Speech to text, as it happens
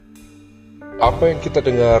Apa yang kita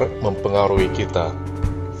dengar mempengaruhi kita.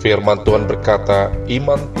 Firman Tuhan berkata,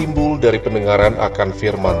 iman timbul dari pendengaran akan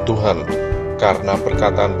firman Tuhan, karena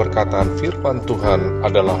perkataan-perkataan firman Tuhan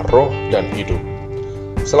adalah roh dan hidup.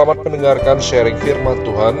 Selamat mendengarkan sharing firman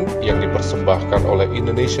Tuhan yang dipersembahkan oleh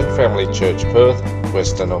Indonesian Family Church Perth,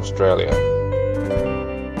 Western Australia.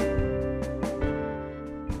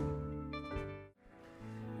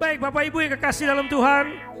 Baik Bapak Ibu yang kekasih dalam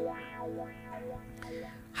Tuhan,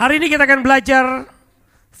 hari ini kita akan belajar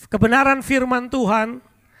kebenaran firman Tuhan,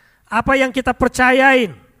 apa yang kita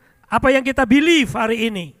percayain, apa yang kita believe hari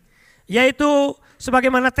ini, yaitu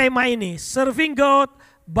sebagaimana tema ini, Serving God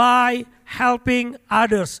by Helping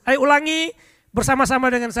Others. Ayo ulangi bersama-sama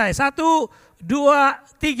dengan saya, 1, 2,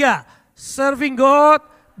 3, Serving God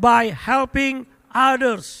by Helping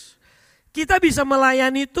Others. Kita bisa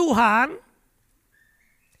melayani Tuhan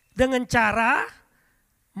dengan cara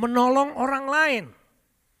menolong orang lain.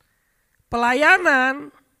 Pelayanan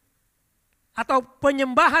atau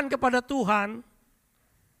penyembahan kepada Tuhan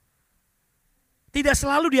tidak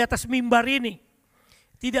selalu di atas mimbar ini.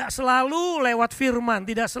 Tidak selalu lewat firman,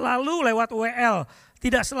 tidak selalu lewat WL,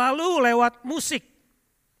 tidak selalu lewat musik.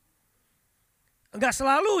 Enggak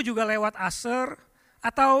selalu juga lewat aser,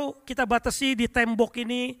 atau kita batasi di tembok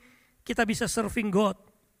ini kita bisa serving God.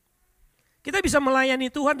 Kita bisa melayani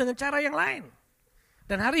Tuhan dengan cara yang lain.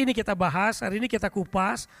 Dan hari ini kita bahas, hari ini kita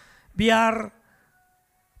kupas, biar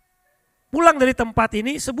pulang dari tempat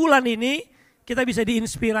ini, sebulan ini kita bisa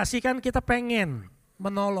diinspirasikan, kita pengen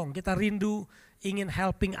menolong, kita rindu, ingin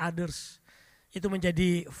helping others. Itu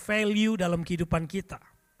menjadi value dalam kehidupan kita.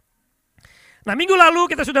 Nah, minggu lalu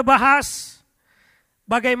kita sudah bahas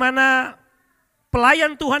bagaimana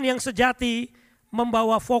pelayan Tuhan yang sejati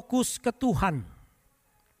membawa fokus ke Tuhan.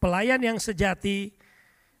 Pelayan yang sejati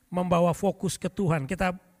membawa fokus ke Tuhan.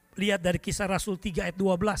 Kita lihat dari Kisah Rasul 3 ayat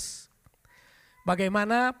 12.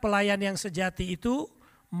 Bagaimana pelayan yang sejati itu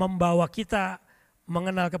membawa kita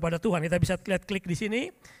mengenal kepada Tuhan. Kita bisa lihat klik di sini.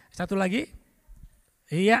 Satu lagi.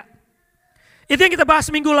 Iya. Itu yang kita bahas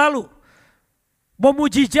minggu lalu.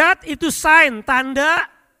 Mujizat itu sign, tanda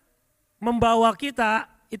membawa kita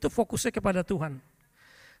itu fokusnya kepada Tuhan.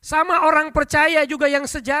 Sama orang percaya juga yang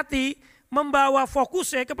sejati membawa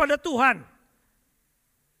fokusnya kepada Tuhan.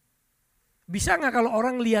 Bisa nggak kalau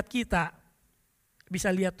orang lihat kita,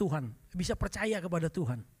 bisa lihat Tuhan, bisa percaya kepada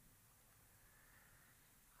Tuhan.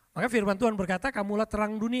 Maka firman Tuhan berkata, kamulah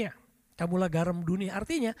terang dunia, kamulah garam dunia.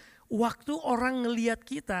 Artinya, waktu orang ngelihat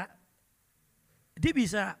kita, dia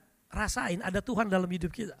bisa rasain ada Tuhan dalam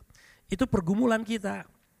hidup kita. Itu pergumulan kita,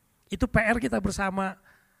 itu PR kita bersama,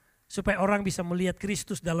 supaya orang bisa melihat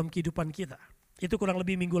Kristus dalam kehidupan kita. Itu kurang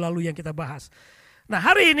lebih minggu lalu yang kita bahas. Nah,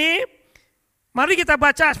 hari ini mari kita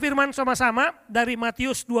baca firman sama-sama dari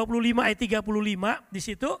Matius 25 ayat 35. Di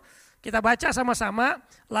situ kita baca sama-sama,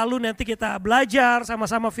 lalu nanti kita belajar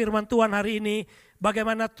sama-sama firman Tuhan hari ini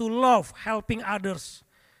bagaimana to love helping others.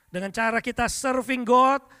 Dengan cara kita serving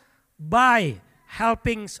God by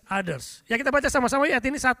helping others. Ya, kita baca sama-sama ayat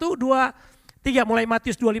ini 1, 2, 3 mulai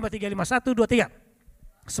Matius 25, 35, 1, 2, 3.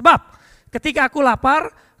 Sebab ketika aku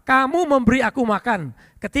lapar, kamu memberi aku makan.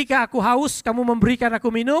 Ketika aku haus, kamu memberikan aku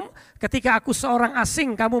minum. Ketika aku seorang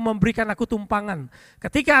asing, kamu memberikan aku tumpangan.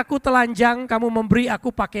 Ketika aku telanjang, kamu memberi aku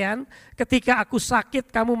pakaian. Ketika aku sakit,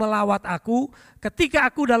 kamu melawat aku. Ketika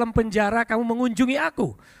aku dalam penjara, kamu mengunjungi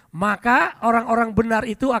aku. Maka orang-orang benar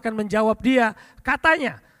itu akan menjawab dia,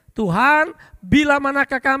 katanya, Tuhan, bila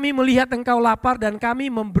manakah kami melihat engkau lapar dan kami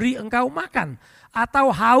memberi engkau makan, atau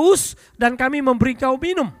haus dan kami memberi engkau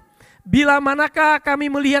minum? Bila manakah kami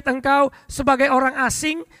melihat engkau sebagai orang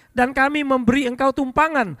asing dan kami memberi engkau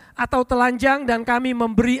tumpangan, atau telanjang dan kami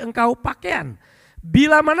memberi engkau pakaian?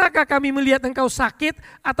 Bila manakah kami melihat engkau sakit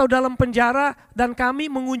atau dalam penjara dan kami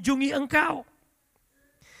mengunjungi engkau?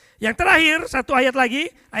 Yang terakhir, satu ayat lagi,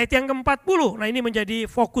 ayat yang ke-40. Nah, ini menjadi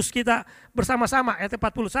fokus kita bersama-sama. Ayat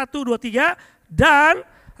 41, 2, 3. Dan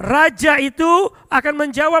raja itu akan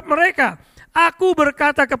menjawab mereka, aku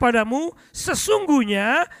berkata kepadamu,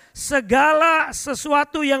 sesungguhnya segala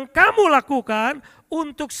sesuatu yang kamu lakukan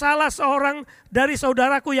untuk salah seorang dari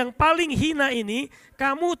saudaraku yang paling hina ini,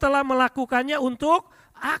 kamu telah melakukannya untuk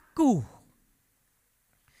aku.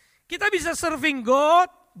 Kita bisa serving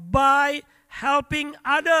God by helping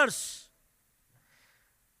others.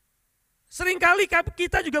 Seringkali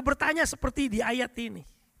kita juga bertanya seperti di ayat ini.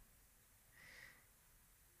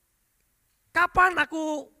 Kapan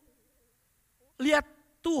aku lihat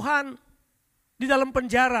Tuhan di dalam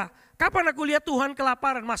penjara? Kapan aku lihat Tuhan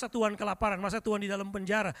kelaparan? Masa Tuhan kelaparan? Masa Tuhan di dalam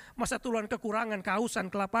penjara? Masa Tuhan kekurangan,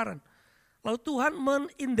 kehausan, kelaparan? Lalu Tuhan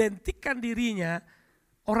mengidentikan dirinya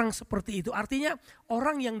orang seperti itu. Artinya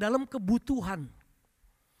orang yang dalam kebutuhan.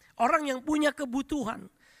 Orang yang punya kebutuhan.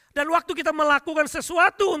 Dan waktu kita melakukan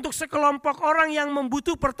sesuatu untuk sekelompok orang yang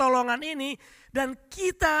membutuh pertolongan ini. Dan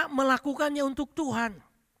kita melakukannya untuk Tuhan.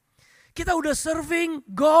 Kita udah serving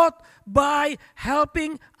God by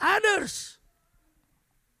helping others.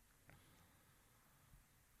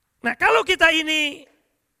 Nah, kalau kita ini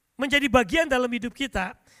menjadi bagian dalam hidup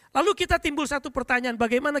kita, lalu kita timbul satu pertanyaan,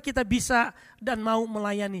 bagaimana kita bisa dan mau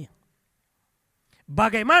melayani?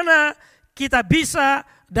 Bagaimana kita bisa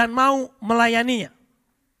dan mau melayaninya?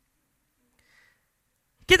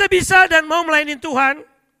 Kita bisa dan mau melayani Tuhan,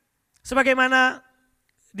 sebagaimana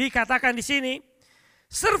dikatakan di sini,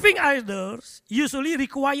 serving others usually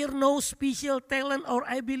require no special talent or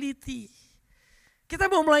ability. Kita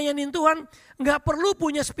mau melayani Tuhan, nggak perlu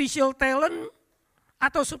punya special talent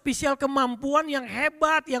atau spesial kemampuan yang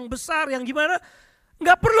hebat, yang besar, yang gimana.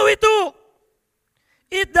 Nggak perlu itu.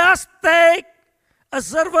 It does take a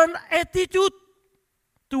servant attitude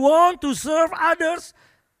to want to serve others.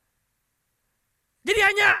 Jadi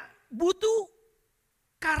hanya butuh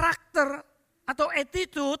karakter atau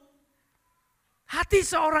attitude hati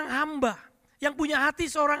seorang hamba. Yang punya hati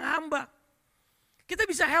seorang hamba. Kita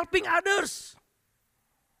bisa helping others.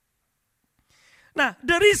 Nah,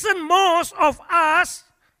 the reason most of us,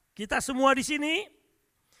 kita semua di sini,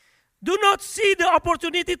 do not see the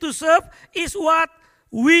opportunity to serve is what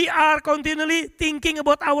we are continually thinking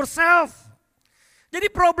about ourselves.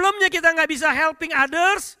 Jadi problemnya kita nggak bisa helping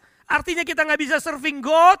others, artinya kita nggak bisa serving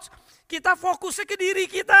God, kita fokusnya ke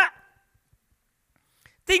diri kita.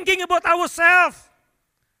 Thinking about ourselves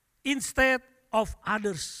instead of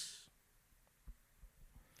others.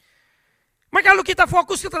 Maka kalau kita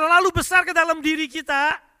fokus terlalu besar ke dalam diri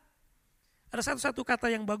kita, ada satu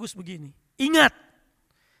kata yang bagus begini. Ingat,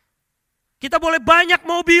 kita boleh banyak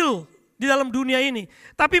mobil di dalam dunia ini.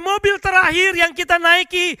 Tapi mobil terakhir yang kita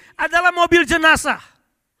naiki adalah mobil jenazah.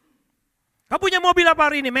 Kamu punya mobil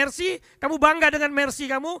apa hari ini? Mercy? Kamu bangga dengan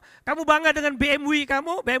Mercy kamu? Kamu bangga dengan BMW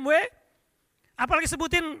kamu? BMW? Apalagi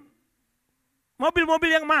sebutin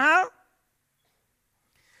mobil-mobil yang mahal.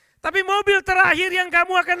 Tapi mobil terakhir yang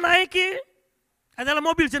kamu akan naiki adalah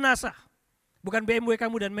mobil jenazah. Bukan BMW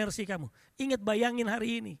kamu dan Mercy kamu. Ingat, bayangin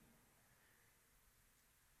hari ini.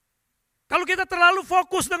 Kalau kita terlalu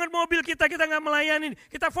fokus dengan mobil kita nggak melayani.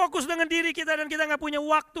 Kita fokus dengan diri kita dan kita nggak punya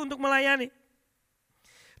waktu untuk melayani.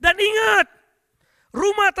 Dan ingat,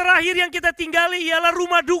 rumah terakhir yang kita tinggali ialah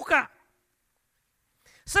rumah duka.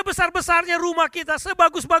 Sebesar-besarnya rumah kita,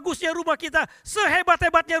 sebagus-bagusnya rumah kita,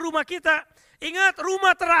 sehebat-hebatnya rumah kita. Ingat,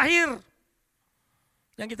 rumah terakhir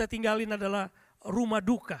yang kita tinggalin adalah rumah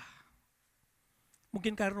duka.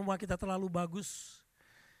 Mungkin karena rumah kita terlalu bagus,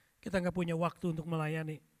 kita nggak punya waktu untuk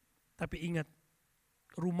melayani. Tapi ingat,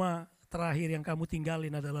 rumah terakhir yang kamu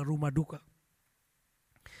tinggalin adalah rumah duka.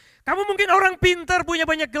 Kamu mungkin orang pintar, punya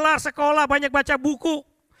banyak gelar sekolah, banyak baca buku.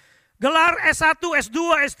 Gelar S1, S2,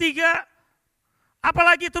 S3.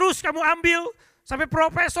 Apalagi terus kamu ambil sampai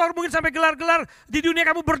profesor, mungkin sampai gelar-gelar di dunia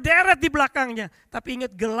kamu berderet di belakangnya. Tapi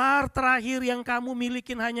ingat, gelar terakhir yang kamu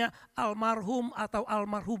milikin hanya almarhum atau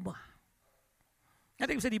almarhumah.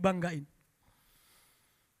 Ada yang bisa dibanggain.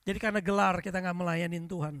 Jadi karena gelar kita gak melayanin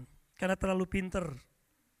Tuhan. Karena terlalu pinter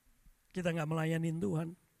kita gak melayanin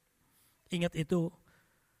Tuhan. Ingat itu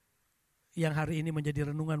yang hari ini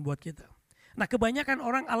menjadi renungan buat kita. Nah, kebanyakan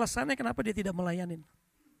orang alasannya kenapa dia tidak melayanin.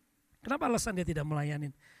 Kenapa alasan dia tidak melayanin?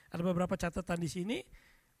 Ada beberapa catatan di sini.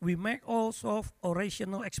 We make all of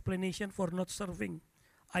rational explanation for not serving.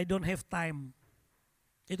 I don't have time.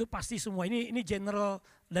 Itu pasti semua. Ini general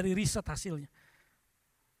dari riset hasilnya.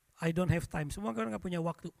 I don't have time. Semua orang nggak punya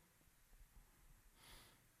waktu.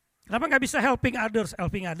 Kenapa nggak bisa helping others?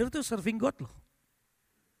 Helping others itu serving God loh.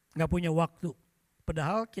 Nggak punya waktu.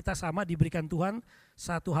 Padahal kita sama diberikan Tuhan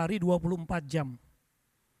 1 hari 24 jam.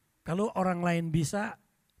 Kalau orang lain bisa,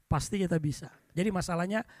 pasti kita bisa. Jadi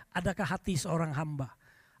masalahnya, adakah hati seorang hamba?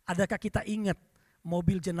 Adakah kita ingat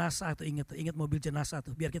mobil jenazah atau ingat mobil jenazah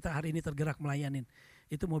tuh? Biar kita hari ini tergerak melayanin.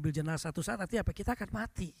 Itu mobil jenazah satu saat artinya apa? Kita akan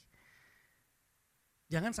mati.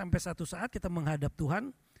 Jangan sampai satu saat kita menghadap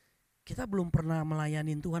Tuhan, kita belum pernah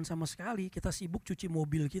melayanin Tuhan sama sekali. Kita sibuk cuci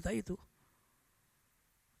mobil kita itu.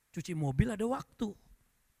 Cuci mobil ada waktu.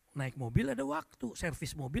 Naik mobil ada waktu.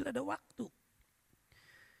 Servis mobil ada waktu.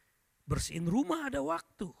 Bersihin rumah ada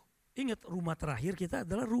waktu. Ingat, rumah terakhir kita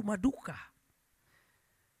adalah rumah duka.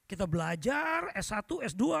 Kita belajar S1,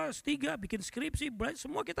 S2, S3, bikin skripsi,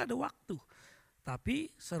 semua kita ada waktu.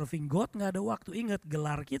 Tapi serving God gak ada waktu. Ingat,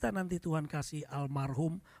 gelar kita nanti Tuhan kasih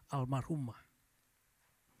almarhum, almarhumah.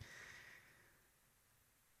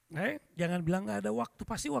 Jangan bilang gak ada waktu,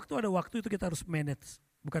 pasti waktu ada waktu, itu kita harus manage.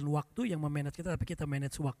 Bukan waktu yang memanage kita, tapi kita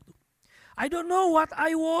manage waktu. I don't know what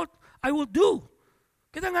I will do.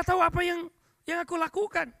 Kita gak tahu apa yang aku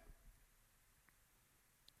lakukan.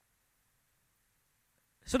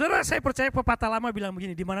 Saudara, saya percaya pepatah lama bilang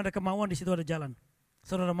begini, di mana ada kemauan di situ ada jalan.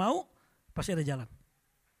 Saudara mau, pasti ada jalan.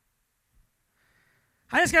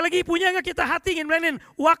 Hanya sekali lagi, punya gak kita hati ingin melayanin?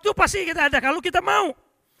 Waktu pasti kita ada kalau kita mau.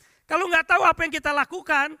 Kalau nggak tahu apa yang kita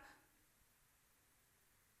lakukan,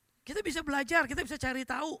 kita bisa belajar, kita bisa cari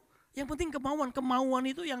tahu. Yang penting kemauan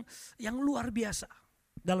itu yang luar biasa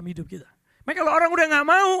dalam hidup kita. Makanya kalau orang udah nggak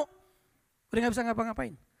mau, udah nggak bisa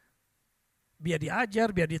ngapa-ngapain. Biar diajar,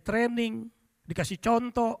 biar di training, dikasih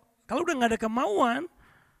contoh. Kalau udah nggak ada kemauan,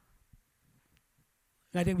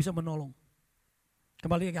 nggak ada yang bisa menolong.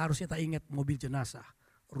 Kembali harus kita ingat mobil jenazah,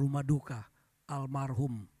 rumah duka,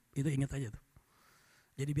 almarhum, itu ingat aja tuh.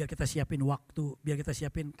 Jadi biar kita siapin waktu, biar kita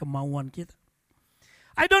siapin kemauan kita.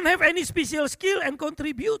 I don't have any special skill and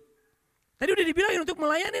contribute. Tadi udah dibilangin untuk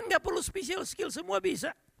melayani gak perlu special skill, semua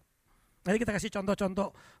bisa. Nanti kita kasih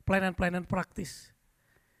contoh-contoh pelayanan-pelayanan praktis.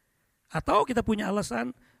 Atau kita punya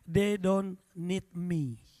alasan, they don't need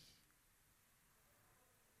me.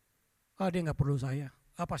 Dia gak perlu saya,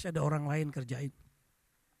 pasti ada orang lain kerjain.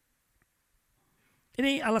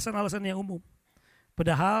 Ini alasan-alasan yang umum.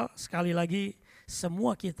 Padahal sekali lagi,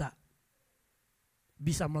 semua kita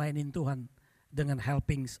bisa melayani Tuhan dengan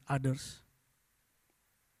helping others.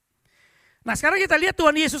 Nah sekarang kita lihat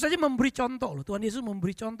Tuhan Yesus saja memberi contoh loh. Tuhan Yesus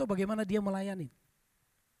memberi contoh bagaimana dia melayani.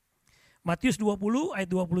 Matius 20 ayat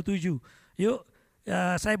 27. Yuk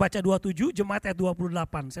saya baca 27, jemaat ayat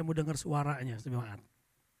 28. Saya mau dengar suaranya jemaat.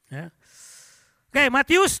 Ya. Oke,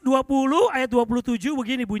 Matius 20 ayat 27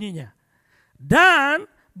 begini bunyinya. Dan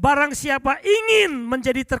barang siapa ingin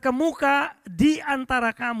menjadi terkemuka di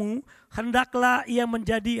antara kamu, hendaklah ia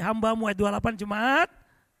menjadi hambamu. Ayat 28 jemaat.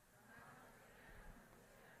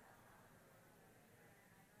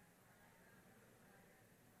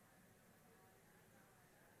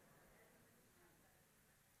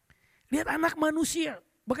 Lihat anak manusia,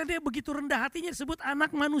 bahkan dia begitu rendah hatinya disebut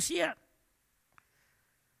anak manusia.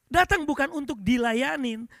 Datang bukan untuk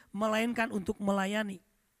dilayanin, melainkan untuk melayani.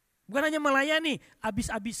 Bukan hanya melayani,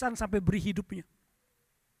 habis-habisan sampai beri hidupnya.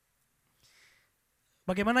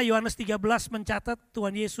 Bagaimana Yohanes 13 mencatat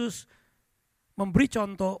Tuhan Yesus memberi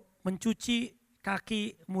contoh mencuci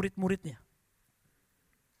kaki murid-muridnya.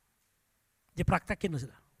 Dia praktekin.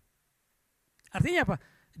 Artinya apa?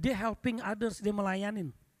 Dia helping others, dia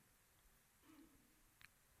melayanin.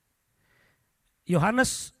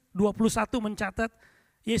 Yohanes 21 mencatat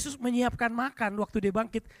Yesus menyiapkan makan waktu dia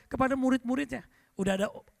bangkit kepada murid-muridnya. Udah ada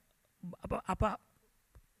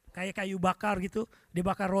kayak kayu bakar gitu, dia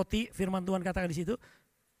bakar roti, firman Tuhan katakan di situ,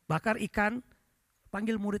 bakar ikan,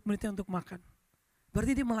 panggil murid-muridnya untuk makan.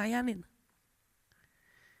 Berarti dia melayanin.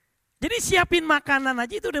 Jadi siapin makanan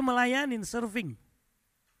aja itu udah melayanin, serving.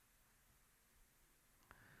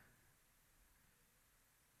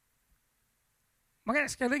 Makanya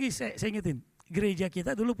sekali lagi saya ingetin, gereja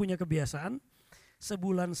kita dulu punya kebiasaan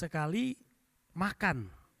sebulan sekali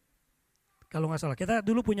makan. Kalau nggak salah, kita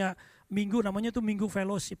dulu punya minggu namanya tuh minggu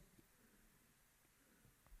fellowship.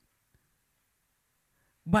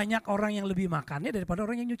 Banyak orang yang lebih makannya daripada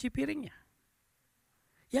orang yang nyuci piringnya.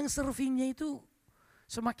 Yang servingnya itu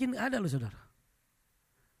semakin ada loh saudara.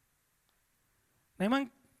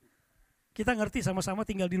 Memang kita ngerti sama-sama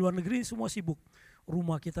tinggal di luar negeri semua sibuk.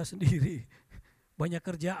 Rumah kita sendiri, banyak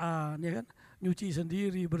kerjaan ya kan, nyuci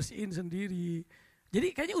sendiri, bersihin sendiri.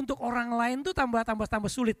 Jadi kayaknya untuk orang lain tuh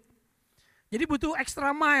tambah sulit. Jadi butuh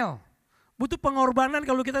extra mile, butuh pengorbanan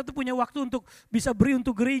kalau kita tuh punya waktu untuk bisa beri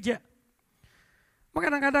untuk gereja.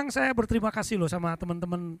 Maka kadang-kadang saya berterima kasih loh sama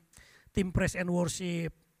teman-teman tim Praise and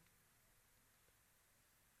Worship.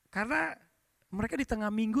 Karena mereka di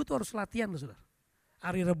tengah minggu tuh harus latihan loh saudara,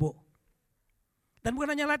 hari Rebo. Dan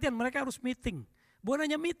bukan hanya latihan, mereka harus meeting.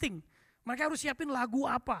 Bukan hanya meeting, mereka harus siapin lagu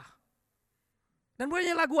apa. Dan bukan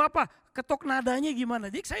hanya lagu apa, ketok nadanya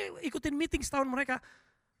gimana. Jadi saya ikutin meeting setahun mereka.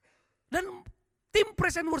 Dan tim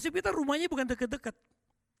Praise and Worship kita rumahnya bukan deket-deket.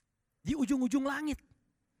 Di ujung-ujung langit.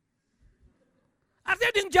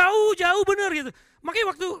 Artinya ada yang jauh-jauh bener gitu. Makanya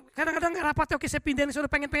waktu kadang-kadang rapatnya oke saya pindahin, saya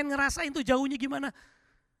udah pengen ngerasain tuh jauhnya gimana.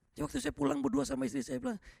 Jadi waktu saya pulang berdua sama istri saya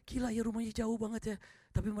bilang, gila ya rumahnya jauh banget ya.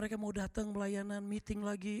 Tapi mereka mau datang pelayanan, meeting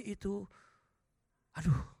lagi itu.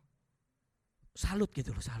 Aduh, salut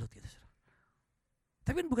gitu.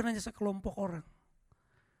 Tapi bukan hanya sekelompok orang.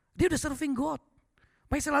 Dia udah serving God.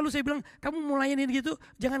 Makanya selalu saya bilang, kamu melayanin gitu,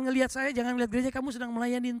 jangan ngelihat saya, jangan ngelihat gereja, kamu sedang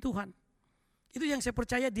melayanin Tuhan. Itu yang saya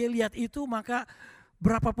percaya, dia lihat itu maka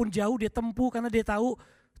berapapun jauh dia tempuh karena dia tahu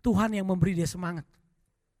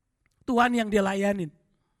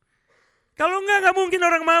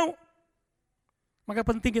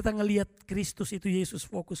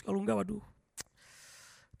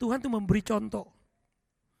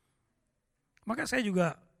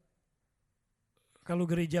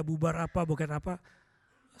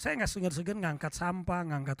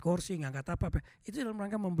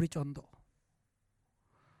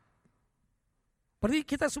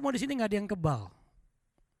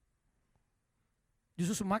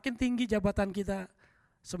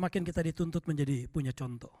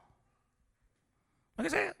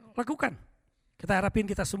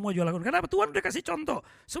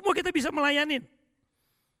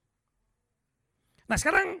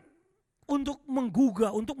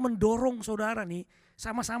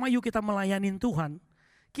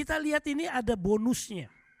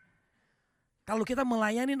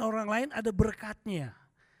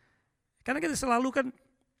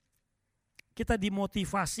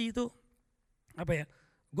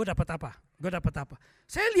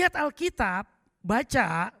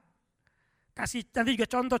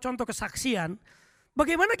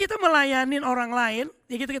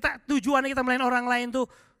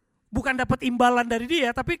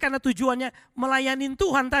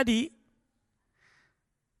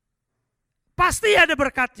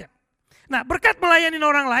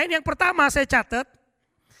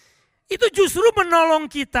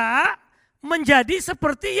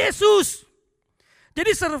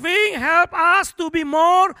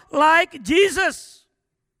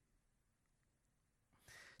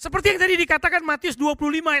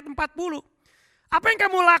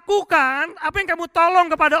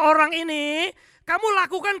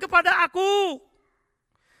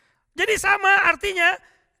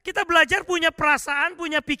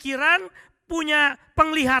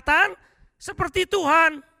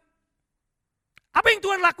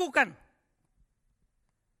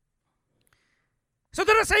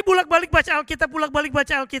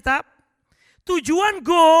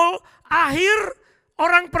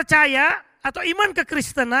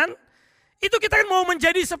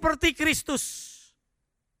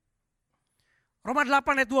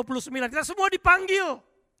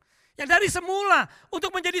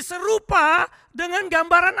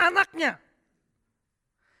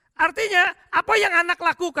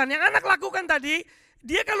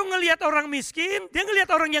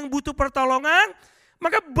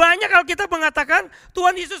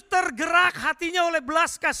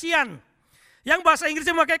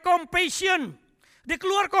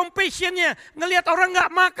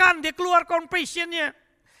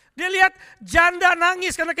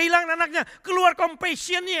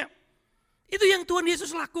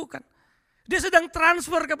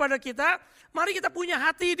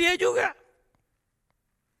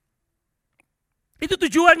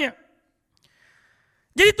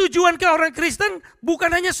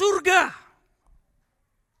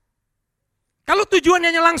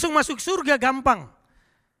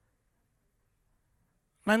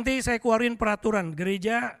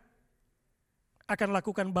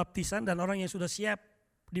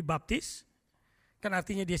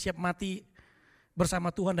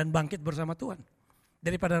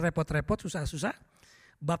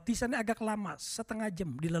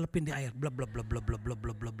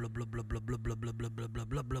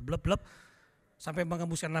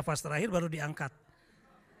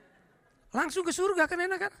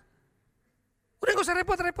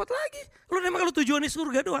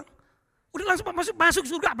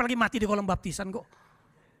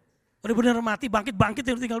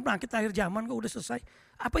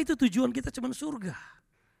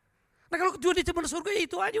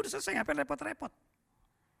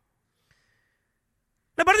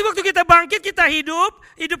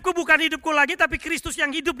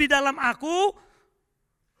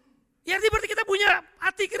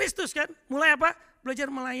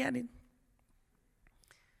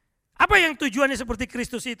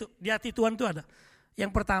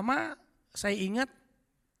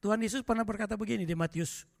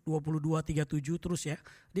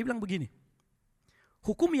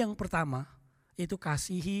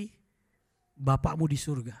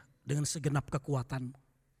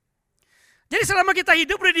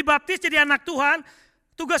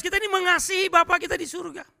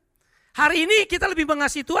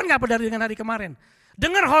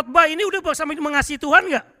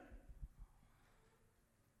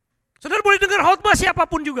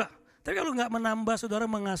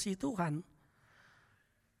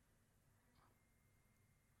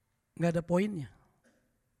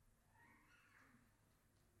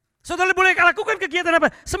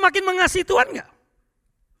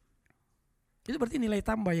Itu berarti nilai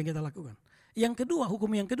tambah yang kita lakukan. Yang kedua,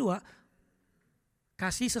 hukum yang kedua,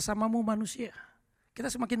 kasih sesamamu manusia. Kita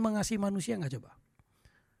semakin mengasihi manusia nggak coba?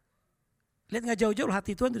 Lihat nggak jauh-jauh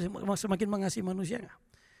hati Tuhan semakin mengasihi manusia nggak?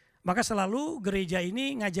 Maka selalu gereja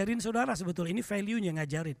ini ngajarin saudara sebetulnya, ini value-nya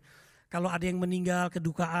ngajarin. Kalau ada yang meninggal,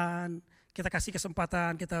 kedukaan, kita kasih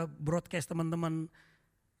kesempatan, kita broadcast teman-teman,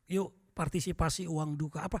 yuk partisipasi uang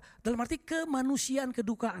duka. Apa? Dalam arti kemanusiaan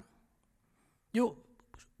kedukaan. Yuk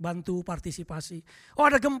bantu partisipasi. Oh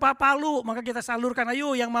ada gempa Palu, maka kita salurkan,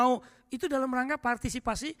 ayo yang mau. Itu dalam rangka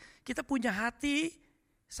partisipasi, kita punya hati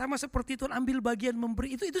sama seperti Tuhan, ambil bagian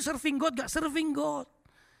memberi. Itu serving God, gak serving God.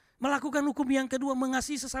 Melakukan hukum yang kedua,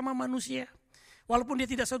 mengasihi sesama manusia. Walaupun dia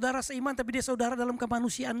tidak saudara seiman, tapi dia saudara dalam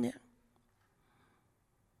kemanusiaannya.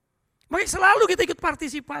 Makanya selalu kita ikut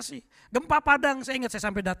partisipasi. Gempa Padang, saya ingat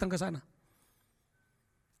saya sampai datang ke sana.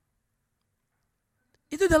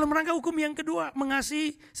 Itu dalam rangka hukum yang kedua,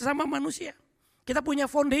 mengasihi sesama manusia. Kita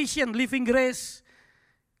punya foundation, Living Grace.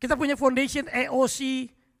 Kita punya foundation,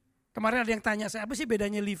 EOC. Kemarin ada yang tanya saya, apa sih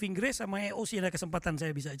bedanya Living Grace sama EOC? Ada kesempatan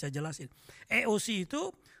saya bisa jelasin. EOC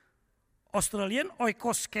itu Australian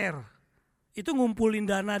Oikos Care. Itu ngumpulin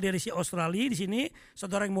dana dari si Australia di sini.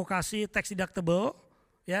 Saudara yang mau kasih tax deductible,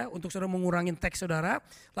 ya, untuk saudara mengurangin tax saudara.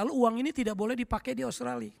 Lalu uang ini tidak boleh dipakai di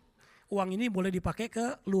Australia. Uang ini boleh dipakai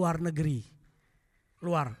ke luar negeri.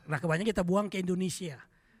 Luar. Nah kebanyakan kita buang ke Indonesia.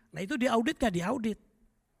 Nah itu diaudit gak? Diaudit.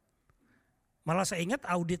 Malah saya ingat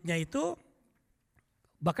auditnya itu,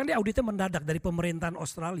 bahkan dia auditnya mendadak dari pemerintahan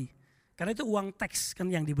Australia. Karena itu uang tax kan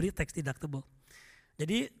yang diberi, tax deductible.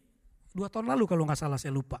 Jadi 2 tahun lalu kalau gak salah,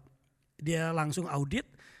 saya lupa. Dia langsung audit,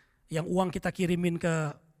 yang uang kita kirimin ke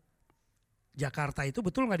Jakarta itu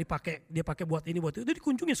betul gak dipakai, dia pakai buat ini, buat itu. Itu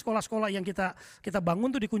dikunjungi sekolah-sekolah yang kita bangun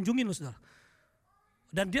tuh dikunjungin loh saudara.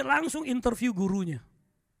 Dan dia langsung interview gurunya.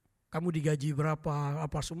 Kamu digaji berapa,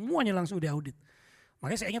 apa semuanya langsung diaudit.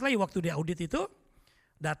 Makanya saya ingat lagi waktu diaudit itu,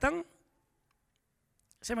 datang,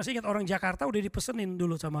 saya masih ingat orang Jakarta udah dipesenin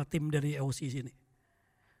dulu sama tim dari EOC sini.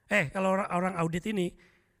 Kalau orang audit ini,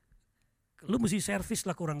 lu mesti servis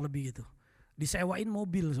lah kurang lebih gitu. Disewain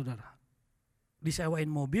mobil saudara. Disewain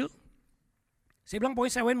mobil. Saya bilang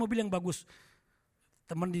pokoknya sewain mobil yang bagus.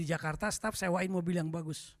 Teman di Jakarta staff sewain mobil yang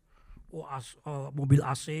bagus. Wah, mobil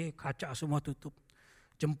AC, kaca semua tutup.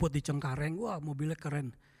 Jemput di Cengkareng, wah mobilnya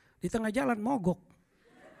keren. Di tengah jalan mogok.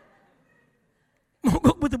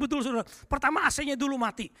 Mogok betul-betul saudara. Pertama AC-nya dulu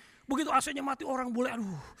mati. Begitu AC-nya mati orang boleh,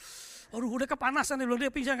 aduh udah kepanasan,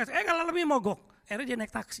 dia pingsan. Kalau lebih mogok. Akhirnya dia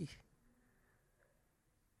naik taksi.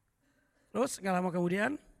 Terus gak lama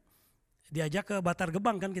kemudian diajak ke Bantar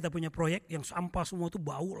Gebang kan, kita punya proyek yang sampah semua tuh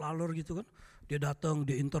bau lalur gitu kan. Dia datang,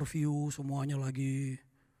 dia interview semuanya lagi.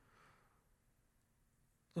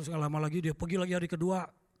 Terus gak lama lagi dia pergi lagi hari kedua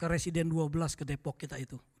ke Residen 12 ke Depok kita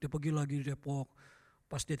itu. Dia pergi lagi di Depok.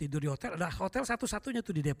 Pas dia tidur di hotel, ada hotel satu-satunya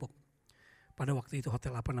tuh di Depok. Pada waktu itu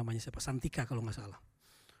hotel apa namanya, siapa? Santika kalau gak salah.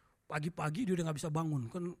 Pagi-pagi dia udah gak bisa bangun.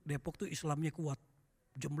 Kan Depok tuh Islamnya kuat.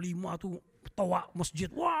 Jam 5 tuh toa masjid.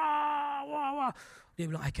 Wah. Dia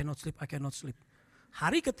bilang I cannot sleep.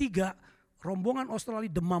 Hari ketiga rombongan Australia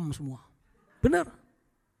demam semua. Benar.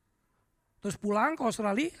 Terus pulang ke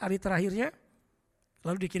Australia hari terakhirnya.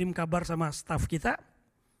 Lalu dikirim kabar sama staf kita.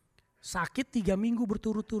 Sakit 3 minggu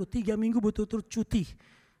berturut-turut. 3 minggu berturut-turut cuti.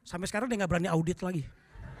 Sampai sekarang dia gak berani audit lagi.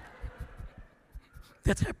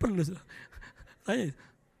 That happened loh.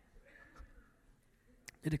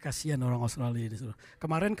 Jadi kasihan orang Australia ini.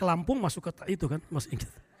 Kemarin ke Lampung masuk ke itu kan. Masih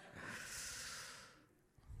ingat.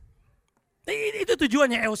 Itu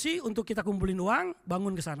tujuannya EOC, untuk kita kumpulin uang,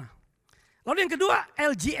 bangun ke sana. Lalu yang kedua,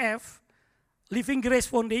 LGF, Living Grace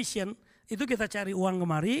Foundation, itu kita cari uang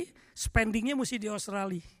kemari, spendingnya mesti di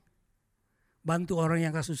Australia. Bantu orang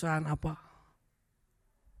yang kesusahan apa.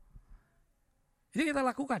 Ini kita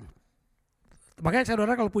lakukan. Makanya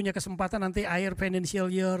saudara kalau punya kesempatan nanti akhir financial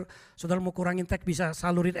year, saudara mau kurangin tax bisa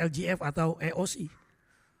salurin LGF atau EOC.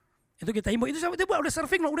 Itu kita imbau, itu udah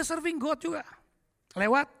serving God juga.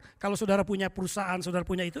 Lewat, kalau saudara punya perusahaan, saudara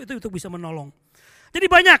punya itu bisa menolong. Jadi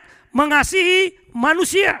banyak mengasihi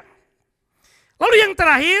manusia. Lalu yang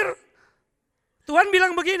terakhir, Tuhan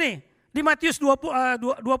bilang begini di Matius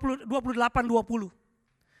 28:20.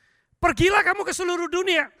 Pergilah kamu ke seluruh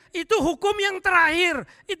dunia. Itu hukum yang terakhir,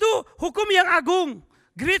 itu hukum yang agung,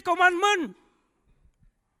 Great Commandment.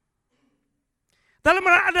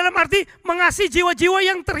 Dalam arti mengasihi jiwa-jiwa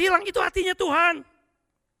yang terhilang, itu hatinya Tuhan.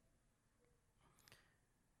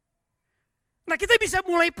 Nah kita bisa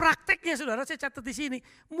mulai prakteknya saudara, saya catat di sini.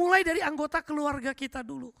 Mulai dari anggota keluarga kita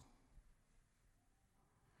dulu.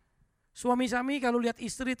 Suami-suami kalau lihat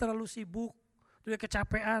istri terlalu sibuk, dia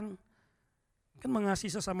kecapean. Kan mengasihi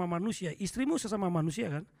sesama manusia, istrimu sesama manusia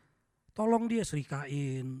kan. Tolong dia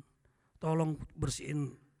serikain, tolong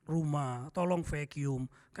bersihin rumah, tolong vacuum.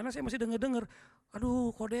 Karena saya masih dengar,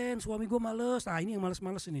 aduh Koden suami gue males. Nah ini yang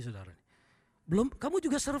males-males ini saudara. Belum, kamu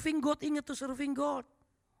juga serving God, ingat tuh serving God.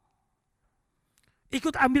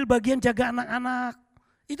 Ikut ambil bagian jaga anak-anak.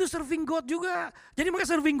 Itu serving God juga. Jadi maka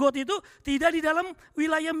serving God itu tidak di dalam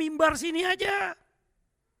wilayah mimbar sini aja.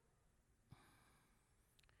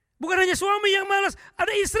 Bukan hanya suami yang malas,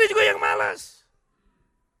 ada istri juga yang malas.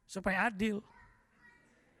 Supaya adil.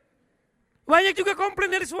 Banyak juga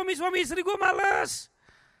komplain dari suami-suami istri gue malas.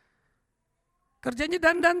 Kerjanya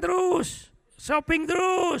dandan terus, shopping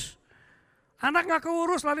terus. Anak gak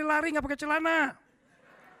keurus, lari-lari gak pakai celana.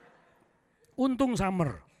 Untung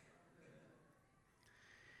summer.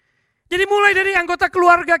 Jadi mulai dari anggota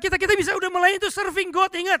keluarga kita bisa udah mulai itu serving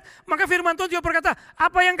God, ingat. Maka firman Tuhan juga berkata,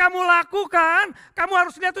 apa yang kamu lakukan, kamu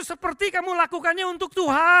harus lihat itu seperti kamu lakukannya untuk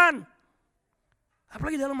Tuhan.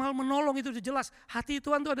 Apalagi dalam hal menolong itu udah jelas, hati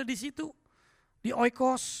Tuhan tuh ada di situ. Di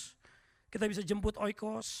oikos, kita bisa jemput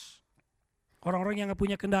oikos. Orang-orang yang gak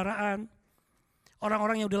punya kendaraan,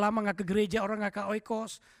 orang-orang yang udah lama gak ke gereja, orang gak ke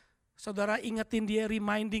oikos. Saudara ingetin dia,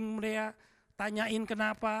 reminding mereka, tanyain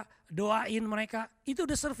kenapa, doain mereka. Itu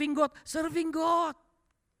udah serving God, serving God.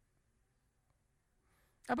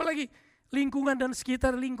 Apalagi lingkungan dan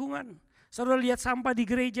sekitar lingkungan. Saudara lihat sampah di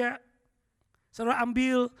gereja, saudara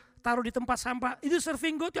ambil, taruh di tempat sampah, itu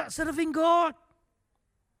serving God ya, serving God.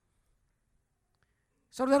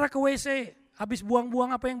 Saudara ke WC, habis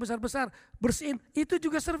buang-buang apa yang besar-besar, bersihin, itu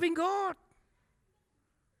juga serving God.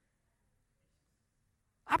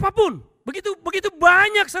 Apapun, begitu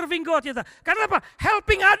banyak serving God kita. Karena apa?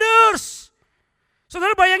 Helping others.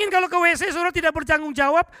 Saudara bayangin kalau ke WC, saudara tidak bertanggung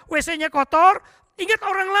jawab, WC-nya kotor, ingat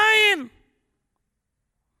orang lain.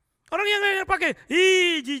 Orang yang lain pakai,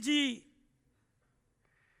 jijik.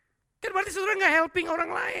 Kan berarti saudara nggak helping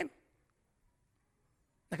orang lain.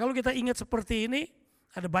 Nah kalau kita ingat seperti ini,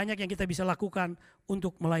 ada banyak yang kita bisa lakukan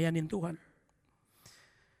untuk melayani Tuhan.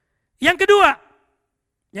 Yang kedua,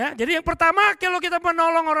 ya, jadi yang pertama kalau kita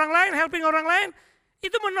menolong orang lain, helping orang lain,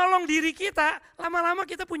 itu menolong diri kita, lama-lama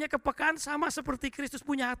kita punya kepekaan sama seperti Kristus,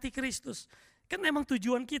 punya hati Kristus. Kan memang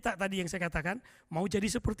tujuan kita tadi yang saya katakan, mau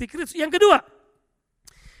jadi seperti Kristus. Yang kedua,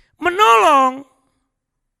 menolong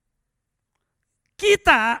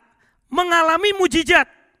kita mengalami mujizat.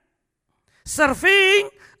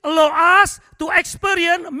 Serving allow us to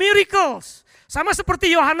experience miracles. Sama seperti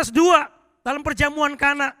Yohanes 2 dalam perjamuan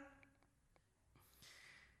Kana.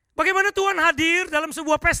 Bagaimana Tuhan hadir dalam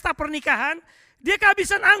sebuah pesta pernikahan, dia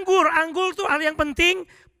kehabisan anggur. Anggur itu hal yang penting,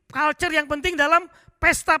 culture yang penting dalam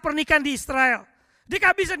pesta pernikahan di Israel. Dia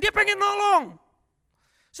kehabisan, dia pengen nolong.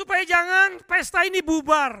 Supaya jangan pesta ini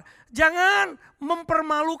bubar, jangan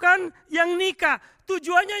mempermalukan yang nikah.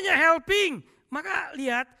 Tujuannya hanya helping. Maka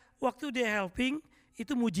lihat, waktu dia helping,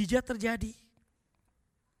 itu mujizat terjadi.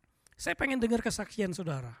 Saya pengen dengar kesaksian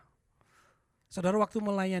saudara. Saudara waktu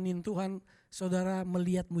melayani Tuhan, saudara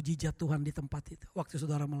melihat mujizat Tuhan di tempat itu. Waktu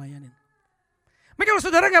saudara melayani. Maka kalau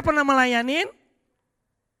saudara gak pernah melayanin,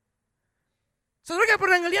 saudara gak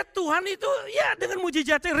pernah ngelihat Tuhan itu ya dengan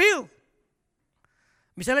mujizatnya real.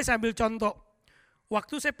 Misalnya saya ambil contoh,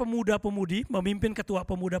 waktu saya pemuda-pemudi, memimpin ketua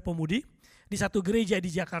pemuda-pemudi di satu gereja di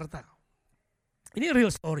Jakarta. Ini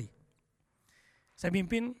real story. Saya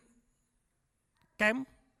mimpin camp,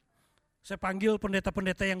 saya panggil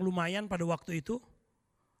pendeta-pendeta yang lumayan pada waktu itu.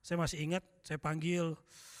 Saya masih ingat, saya panggil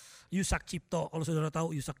Yusak Cipto, kalau saudara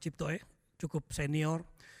tahu Yusak Cipto cukup senior.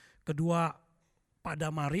 Kedua Pak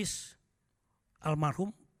Damaris,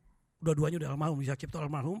 almarhum, dua-duanya udah almarhum, Yusak Cipto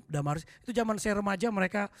almarhum, Damaris. Itu zaman saya remaja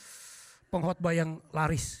mereka pengkhotbah yang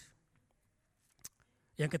laris.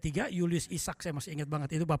 Yang ketiga Julius Ishak, saya masih ingat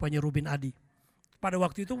banget, itu bapaknya Rubin Adi. Pada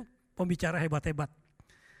waktu itu pembicara hebat-hebat.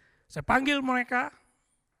 Saya panggil mereka,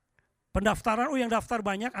 pendaftaran, yang daftar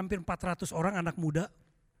banyak, hampir 400 orang anak muda.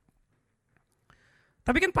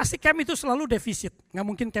 Tapi kan pasti camp itu selalu defisit, nggak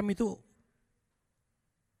mungkin camp itu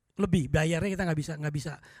lebih, bayarnya kita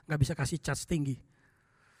nggak bisa kasih charge tinggi.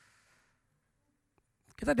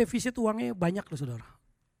 Kita defisit uangnya banyak loh saudara.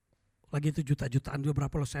 Lagi itu juta-jutaan juga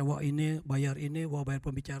berapa lo sewa ini, bayar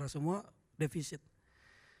pembicara semua defisit.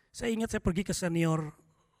 Saya ingat saya pergi ke senior,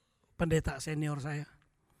 pendeta senior saya.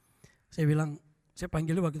 Saya bilang, saya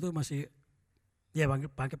panggilnya waktu itu masih, ya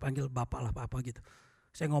panggil bapak lah apa gitu.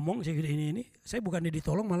 Saya ngomong, saya ini, saya bukannya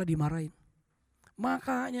ditolong malah dimarahin.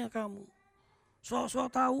 Makanya kamu,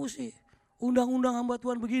 sok-sok tahu sih, undang-undang hamba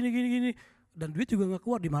Tuhan begini. Dan duit juga gak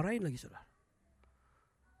keluar, dimarahin lagi saudara.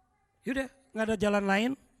 Yaudah, gak ada jalan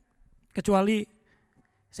lain, kecuali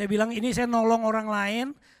Saya bilang ini saya nolong orang lain,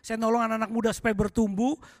 saya nolong anak-anak muda supaya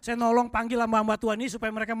bertumbuh, saya nolong panggil hamba-hamba Tuhan ini supaya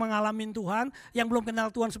mereka mengalami Tuhan, yang belum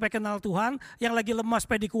kenal Tuhan supaya kenal Tuhan, yang lagi lemah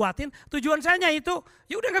supaya dikuatin. Tujuan saya itu,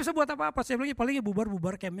 ya udah nggak bisa buat apa-apa. Saya bilang paling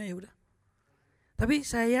bubar-bubar campnya ya udah. Tapi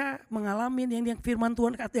saya mengalami yang firman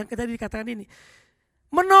Tuhan yang tadi dikatakan ini,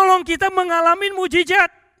 menolong kita mengalami mujizat.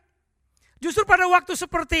 Justru pada waktu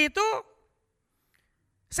seperti itu,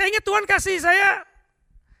 saya ingat Tuhan kasih saya.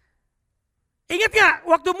 Ingat gak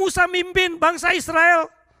waktu Musa mimpin bangsa Israel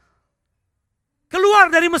keluar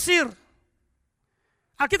dari Mesir?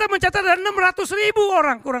 Alkitab mencatat ada 600.000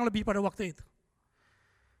 orang kurang lebih pada waktu itu.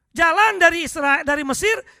 Jalan dari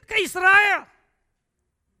Mesir ke Israel.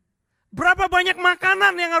 Berapa banyak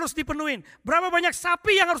makanan yang harus dipenuhin? Berapa banyak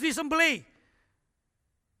sapi yang harus disembelih?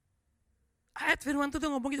 Ayat firman itu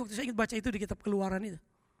ngomong gitu, waktu saya ingin baca itu di kitab Keluaran itu.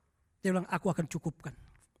 Dia bilang, aku akan cukupkan.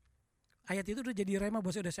 Ayat itu udah jadi rema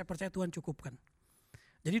bahwa saya percaya Tuhan cukupkan.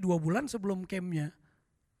 Jadi 2 bulan sebelum campnya,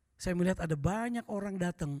 saya melihat ada banyak orang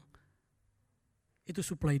datang, itu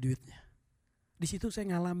supply duitnya. Di situ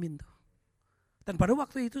saya ngalamin tuh. Dan pada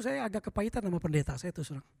waktu itu saya agak kepahitan sama pendeta saya tuh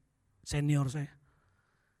senior saya.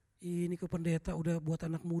 Ini ke pendeta udah buat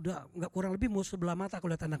anak muda, nggak kurang lebih mau sebelah mata aku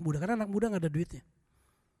lihat anak muda, karena anak muda nggak ada duitnya.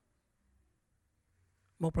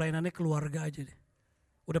 Mau pelayanannya keluarga aja deh.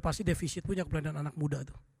 Udah pasti defisit punya pelayanan anak muda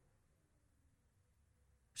tuh.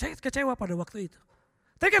 Saya kecewa pada waktu itu.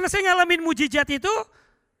 Tapi karena saya ngalamin mujizat itu,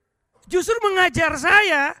 justru mengajar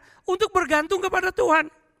saya untuk bergantung kepada Tuhan.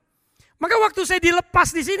 Maka waktu saya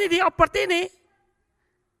dilepas di sini, di Opert ini,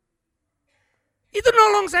 itu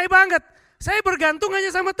nolong saya banget. Saya bergantung hanya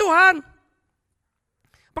sama Tuhan.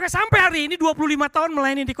 Maka sampai hari ini 25 tahun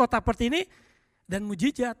melayani di kota Opert ini, dan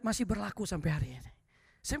mujizat masih berlaku sampai hari ini.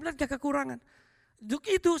 Saya melihat gak kekurangan. Untuk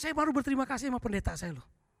itu saya baru berterima kasih sama pendeta saya loh.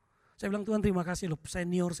 Saya bilang Tuhan terima kasih loh,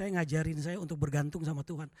 senior saya ngajarin saya untuk bergantung sama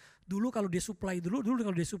Tuhan. Dulu kalau dia supply,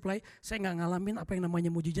 saya gak ngalamin apa yang namanya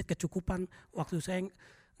mujizat kecukupan waktu saya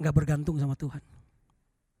gak bergantung sama Tuhan.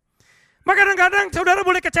 Maka kadang-kadang saudara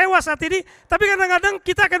boleh kecewa saat ini, tapi kadang-kadang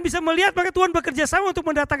kita akan bisa melihat bagaimana Tuhan bekerja sama untuk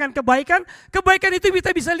mendatangkan kebaikan. Kebaikan itu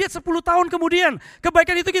kita bisa lihat 10 tahun kemudian,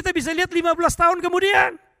 kebaikan itu kita bisa lihat 15 tahun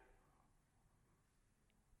kemudian.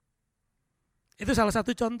 Itu salah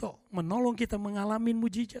satu contoh, menolong kita mengalami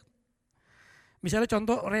mujizat. Misalnya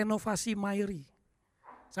contoh renovasi Mairi.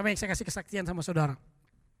 Sama yang saya kasih kesaksian sama saudara.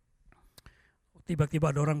 Tiba-tiba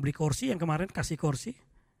ada orang beli kursi, yang kemarin kasih kursi.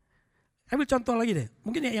 Ambil contoh lagi deh.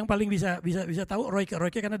 Mungkin yang paling bisa tahu Royke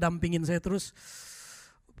karena dampingin saya terus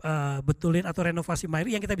betulin atau renovasi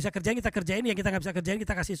Mairi. Yang kita bisa kerjain, kita kerjain. Yang kita nggak bisa kerjain,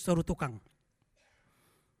 kita kasih suruh tukang.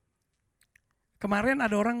 Kemarin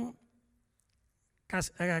ada orang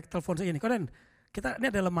telepon saya gini, Koden, ini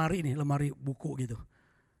ada lemari buku gitu.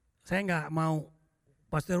 Saya nggak mau,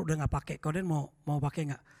 pastor udah nggak pakai, Koden mau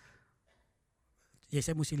pakai nggak? Ya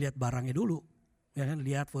saya mesti lihat barangnya dulu, ya kan,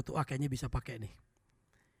 lihat foto, kayaknya bisa pakai nih.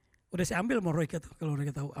 Udah saya ambil mau Royke tuh, kalau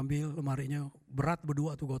mereka tahu, ambil lemarinya, berat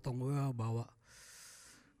berdua tuh gotong, bawa.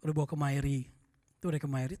 Udah bawa ke Mairi, tuh udah ke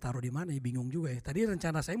Mairi, taruh di mana ya, bingung juga ya. Tadi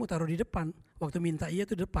rencana saya mau taruh di depan, waktu minta iya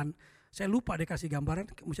tuh depan. Saya lupa deh kasih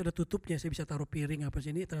gambaran, mesti ada tutupnya, saya bisa taruh piring apa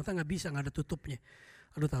sini, ternyata nggak bisa, nggak ada tutupnya.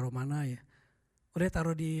 Aduh taruh mana ya? Udah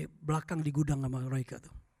taruh di belakang di gudang sama Royke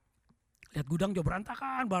tuh. Lihat gudang jauh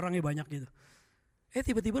berantakan, barangnya banyak gitu.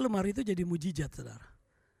 Tiba-tiba lemari itu jadi mujizat saudara.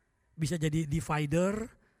 Bisa jadi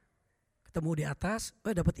divider, ketemu di atas,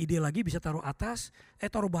 dapat ide lagi bisa taruh atas,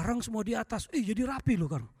 taruh barang semua di atas, jadi rapi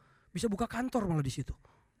loh kan. Bisa buka kantor malah di situ.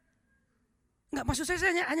 Enggak, maksud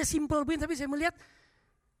saya hanya simple begini, tapi saya melihat,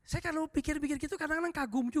 saya kalau pikir-pikir gitu kadang-kadang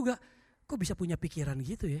kagum juga. Kok bisa punya pikiran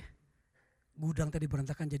gitu ya? Gudang tadi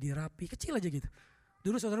berantakan jadi rapi, kecil aja gitu.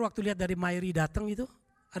 Dulu saudara waktu lihat dari Mairi datang itu,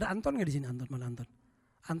 ada Anton nggak di sini? Anton mana Anton?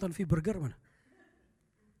 Anton V Burger mana?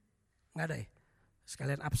 Nggak ada ya?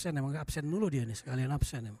 Sekalian absen, emang absen dulu dia nih, sekalian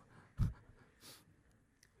absen emang.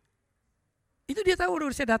 Itu dia tahu,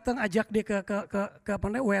 udah saya datang ajak dia ke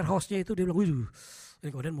warehouse-nya itu, dia bilang, "Wih,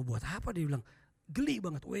 ini Koden mau buat apa?" Dia bilang, "Geli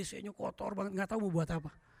banget, WC-nya kotor banget, nggak tahu mau buat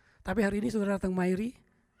apa." Tapi hari ini saudara datang Mairi,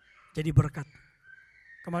 jadi berkat.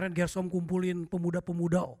 Kemarin Gersom kumpulin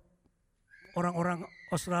pemuda-pemuda, orang-orang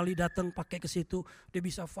Australia datang pakai ke situ, dia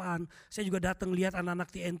bisa fun. Saya juga datang lihat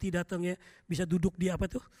anak-anak TNT datang ya, bisa duduk di apa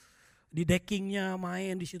tuh, di deckingnya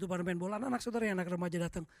main di situ pada main bola. Anak-anak saudara yang anak remaja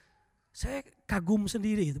datang, saya kagum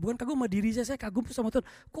sendiri, gitu. Bukan kagum sama diri saya kagum sama Tuhan.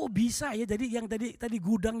 Kok bisa ya? Jadi yang tadi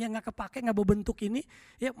gudang yang nggak kepake, nggak berbentuk ini,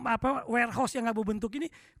 ya apa warehouse yang nggak berbentuk ini,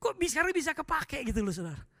 kok sekarang bisa kepake gitu loh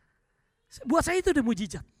saudara. Buat saya itu udah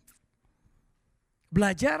mujizat.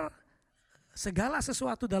 Belajar segala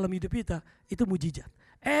sesuatu dalam hidup kita itu mujizat.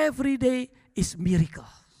 Every day is miracle.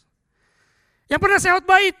 Yang pernah sehat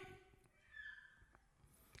bait.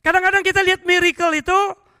 Kadang-kadang kita lihat miracle itu,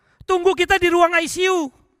 tunggu kita di ruang ICU.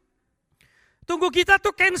 Tunggu kita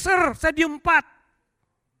tuh cancer stadium 4.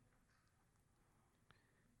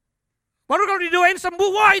 Baru kalau didoain sembuh,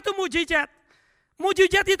 wah itu mujizat.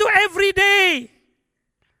 Mujizat itu every day.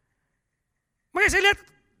 Makanya saya lihat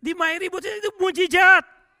di Mairi itu mujizat.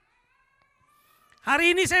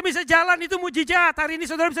 Hari ini saya bisa jalan itu mujizat. Hari ini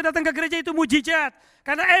saudara bisa datang ke gereja itu mujizat.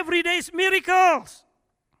 Karena every day is miracles.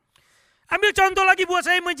 Ambil contoh lagi buat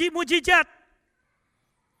saya mujizat.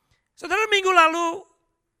 Saudara minggu lalu,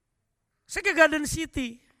 saya ke Garden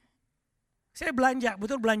City. Saya belanja,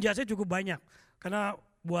 betul belanja saya cukup banyak. Karena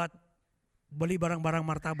buat beli barang-barang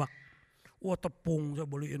martabak. Wah tepung, saya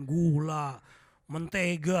beliin gula,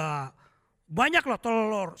 mentega. Banyak loh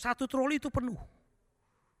telur, satu troli itu penuh.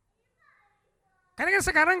 Karena kan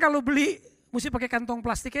sekarang kalau beli, mesti pakai kantong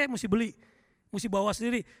plastiknya, mesti beli. Mesti bawa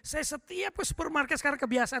sendiri. Saya setiap ke supermarket sekarang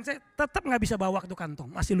kebiasaan saya tetap nggak bisa bawa itu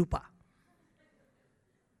kantong, masih lupa.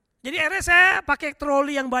 Jadi akhirnya saya pakai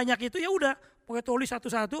troli yang banyak itu, ya udah pakai troli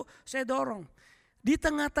satu-satu, saya dorong. Di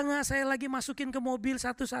tengah-tengah saya lagi masukin ke mobil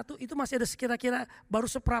satu-satu, itu masih ada sekira-kira baru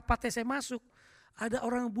seperempatnya saya masuk. Ada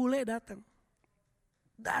orang bule datang.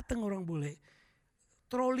 Datang orang bule.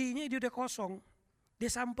 Trolinya dia udah kosong.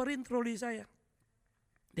 Dia samperin troli saya.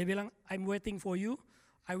 Dia bilang, I'm waiting for you.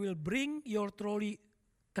 I will bring your trolley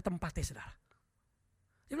ke tempatnya, saudara.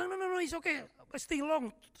 Dia bilang, no, it's okay. Still a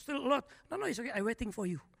lot. No, it's okay. I'm waiting for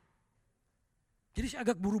you. Jadi saya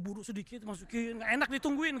agak buru-buru sedikit masukin. Nggak enak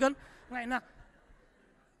ditungguin kan. Nggak enak.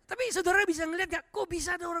 Tapi saudara bisa ngeliat gak, kok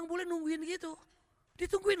bisa ada orang boleh nungguin gitu.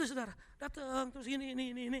 Ditungguin loh saudara. Datang terus ini.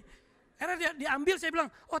 Akhirnya dia diambil, saya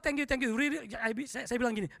bilang, oh thank you. Really, saya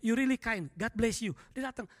bilang gini, you really kind, God bless you.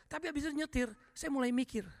 Dia datang, tapi habis itu nyetir, saya mulai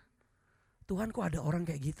mikir. Tuhan kok ada orang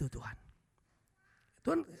kayak gitu Tuhan.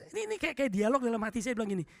 Tuhan ini kayak dialog dalam hati saya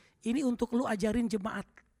bilang gini, ini untuk lu ajarin jemaat.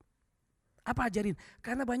 Apa ajarin?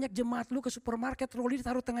 Karena banyak jemaat lu ke supermarket, troli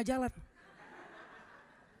ditaruh tengah jalan.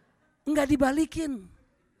 Enggak dibalikin.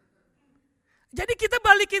 Jadi kita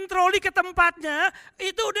balikin troli ke tempatnya,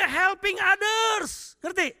 itu udah helping others.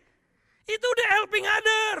 Ngerti? Itu udah helping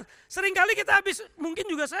others. Seringkali kita habis, mungkin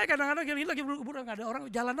juga saya kadang-kadang ini lagi buru-buru, gak ada orang,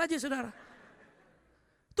 jalan aja saudara.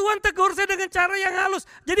 Tuhan tegur saya dengan cara yang halus.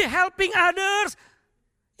 Jadi helping others,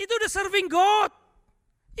 itu udah serving God.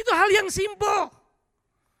 Itu hal yang simple.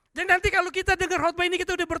 Dan nanti kalau kita dengar khotbah ini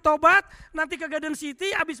kita udah bertobat, nanti ke Garden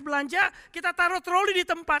City, habis belanja, kita taruh troli di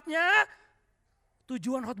tempatnya,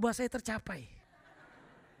 tujuan khotbah saya tercapai.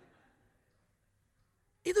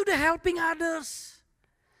 Itu udah helping others.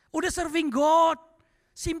 Udah serving God.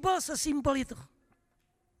 Simple, sesimpel itu.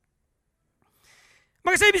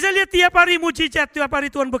 Maka saya bisa lihat tiap hari mujizat, tiap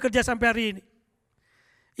hari Tuhan bekerja sampai hari ini.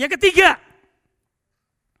 Yang ketiga,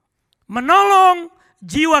 menolong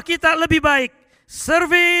jiwa kita lebih baik.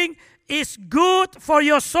 Serving is good for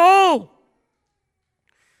your soul.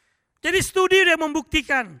 Jadi studi udah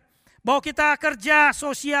membuktikan bahwa kita kerja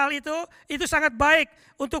sosial itu sangat baik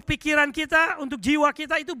untuk pikiran kita, untuk jiwa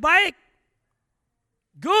kita itu baik.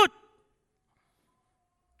 Good.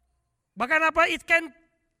 Bahkan apa? It can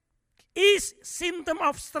ease symptom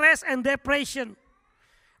of stress and depression.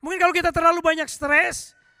 Mungkin kalau kita terlalu banyak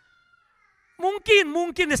stres, mungkin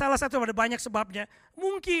salah satu, ada banyak sebabnya.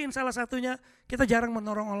 Mungkin salah satunya kita jarang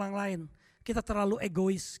menolong orang lain. Kita terlalu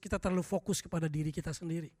egois, kita terlalu fokus kepada diri kita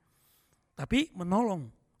sendiri. Tapi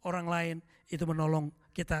menolong orang lain itu menolong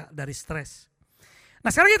kita dari stres.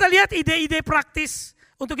 Nah sekarang kita lihat ide-ide praktis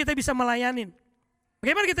untuk kita bisa melayani.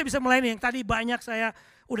 Bagaimana kita bisa melayani? Yang tadi banyak saya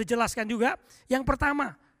udah jelaskan juga. Yang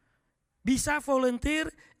pertama, bisa volunteer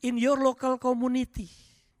in your local community.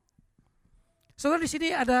 Saudara di sini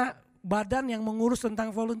ada badan yang mengurus tentang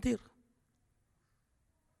volunteer.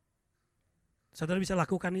 Saudara bisa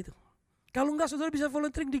lakukan itu. Kalau enggak saudara bisa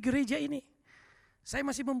volunteering di gereja ini. Saya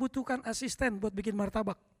masih membutuhkan asisten buat bikin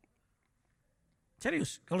martabak.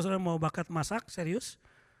 Serius, kalau saudara mau bakat masak, serius.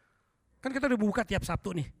 Kan kita udah buka tiap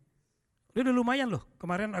Sabtu nih. Dia udah lumayan loh,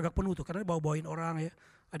 kemarin agak penuh tuh, karena bawa-bawain orang ya.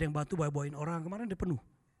 Ada yang bantu bawa-bawain orang, kemarin udah penuh.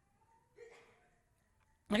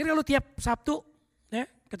 Akhirnya kalau tiap Sabtu, ya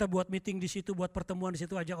kita buat meeting di situ, buat pertemuan di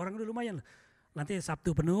situ aja, orang udah lumayan loh. Nanti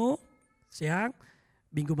Sabtu penuh, siang,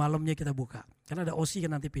 Minggu malamnya kita buka. Karena ada OSI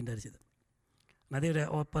kan nanti pindah di situ. Nanti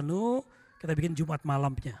udah penuh, kita bikin Jumat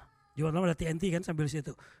malamnya. Jumat malam ada TNT kan sambil di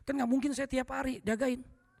situ. Kan nggak mungkin saya tiap hari jagain.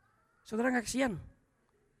 Saudara nggak kesian.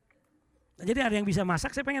 Nah, jadi ada yang bisa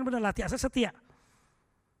masak, saya pengen bener latih asal setia.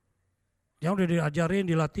 Yang udah diajarin,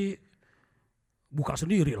 dilatih, buka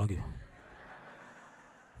sendiri lagi.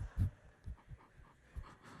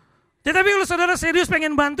 Tetapi kalau saudara serius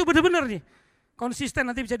pengen bantu bener-bener nih, konsisten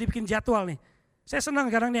nanti bisa dibikin jadwal nih. Saya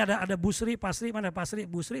senang sekarang nih ada Busri, Pasri, mana Pasri,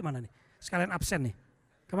 Busri mana nih? Sekalian absen nih.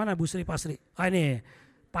 Kemana Busri, Pasri? Ini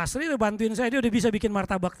Pasri udah bantuin saya, dia udah bisa bikin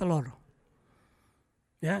martabak telur.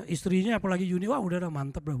 Ya, istrinya apalagi Yuni, wah udah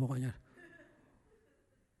mantep dah pokoknya.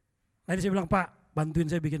 Nanti saya bilang, Pak, bantuin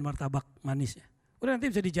saya bikin martabak manis ya. Udah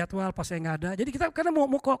nanti bisa dijadwal pas saya nggak ada. Jadi kita karena mau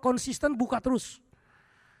konsisten buka terus.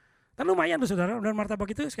 Dan lumayan tuh saudara, dan martabak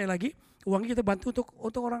itu sekali lagi uangnya kita bantu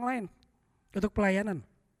untuk orang lain, untuk pelayanan.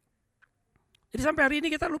 Jadi sampai hari ini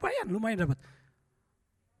kita lumayan dapat.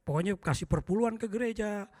 Pokoknya kasih perpuluhan ke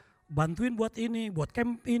gereja, bantuin buat ini, buat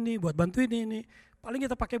camp ini, buat bantuin ini. Paling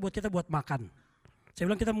kita pakai buat kita buat makan. Saya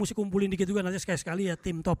bilang kita mesti kumpulin dikit juga nanti sekali-sekali ya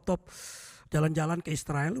tim top jalan-jalan ke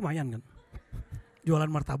Israel lumayan kan. Jualan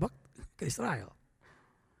martabak ke Israel.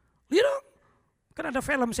 Lihat dong. Kan ada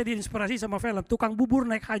film, saya diinspirasi sama film, tukang bubur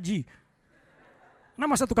naik haji. Nah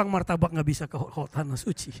masa tukang martabak gak bisa ke tanah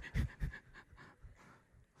suci?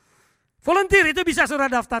 Volunteer itu bisa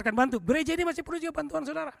saudara daftarkan, bantu. Gereja ini masih perlu juga bantuan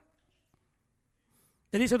saudara.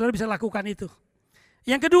 Jadi saudara bisa lakukan itu.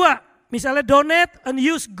 Yang kedua, misalnya donate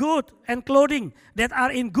unused good and clothing that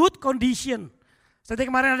are in good condition.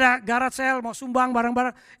 Seperti kemarin ada garage sale, mau sumbang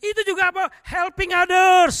barang-barang. Itu juga apa? Helping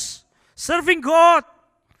others, serving God.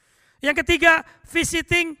 Yang ketiga,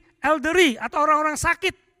 visiting elderly atau orang-orang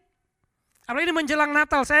sakit. Apalagi ini menjelang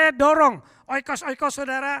Natal, saya dorong oikos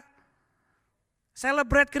saudara,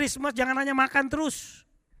 celebrate Christmas, jangan hanya makan terus.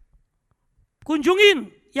 Kunjungin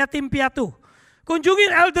yatim piatu,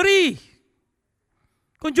 kunjungin elderly,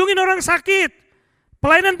 kunjungin orang sakit,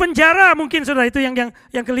 pelayanan penjara mungkin saudara, itu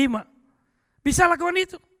yang kelima. Bisa lakukan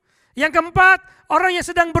itu. Yang keempat, orang yang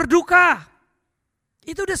sedang berduka,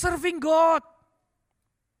 itu udah serving God.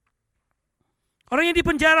 Orang yang di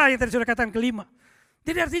penjara yang tadi sudah katakan kelima.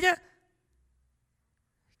 Jadi artinya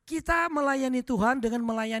kita melayani Tuhan dengan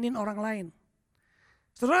melayani orang lain.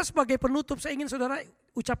 Saudara sebagai penutup saya ingin saudara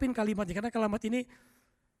ucapin kalimatnya. Karena kalimat ini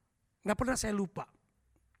gak pernah saya lupa.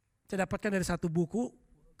 Saya dapatkan dari satu buku.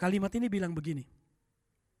 Kalimat ini bilang begini.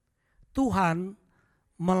 Tuhan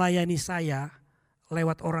melayani saya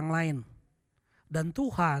lewat orang lain. Dan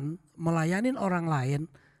Tuhan melayani orang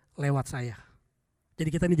lain lewat saya. Jadi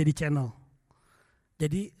kita ini jadi channel.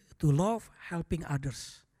 Jadi to love helping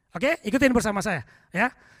others. Oke, ikutin bersama saya ya.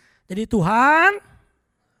 Jadi Tuhan,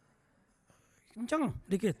 kenceng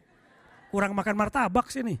dikit, kurang makan martabak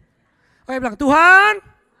sini. Oke bilang Tuhan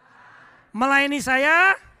melayani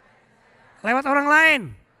saya lewat orang lain.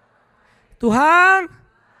 Tuhan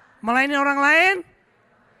melayani orang lain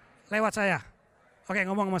lewat saya. Oke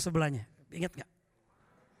ngomong sama sebelahnya, ingat gak?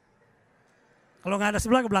 Kalau gak ada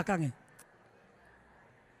sebelah ke belakangnya.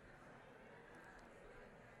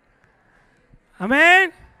 Amin.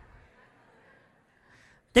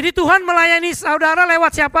 Jadi Tuhan melayani saudara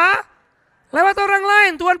lewat siapa? Lewat orang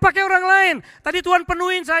lain. Tuhan pakai orang lain. Tadi Tuhan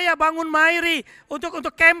penuhin saya bangun Mairi untuk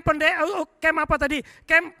camp apa tadi?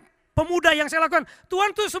 Camp pemuda yang saya lakukan.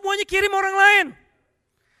 Tuhan tuh semuanya kirim orang lain.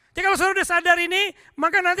 Jadi kalau saudara sudah sadar ini,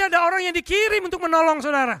 maka nanti ada orang yang dikirim untuk menolong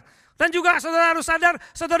saudara. Dan juga saudara harus sadar,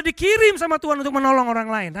 saudara dikirim sama Tuhan untuk menolong orang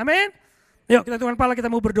lain. Amin. Yuk kita Tuhan pala, kita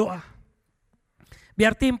mau berdoa.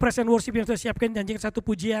 Biar tim praise and worship yang sudah siapkan janjikan satu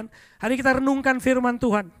pujian. Hari kita renungkan firman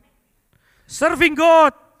Tuhan. Serving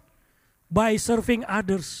God by serving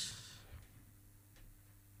others.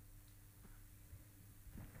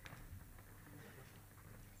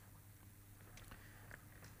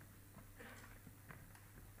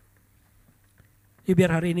 Jadi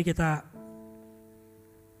biar hari ini kita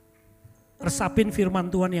resapin firman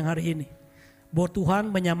Tuhan yang hari ini. Bahwa Tuhan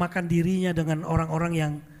menyamakan dirinya dengan orang-orang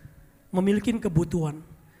yang memiliki kebutuhan.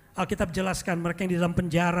 Alkitab jelaskan mereka yang di dalam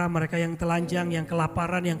penjara, mereka yang telanjang, yang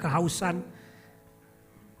kelaparan, yang kehausan.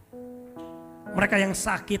 Mereka yang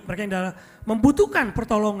sakit, mereka yang membutuhkan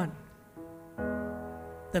pertolongan.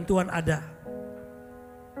 Dan Tuhan ada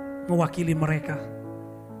mewakili mereka.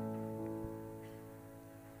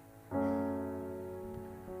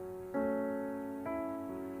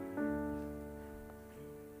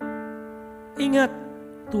 Ingat,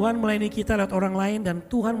 Tuhan melayani kita lewat orang lain dan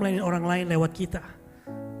Tuhan melayani orang lain lewat kita.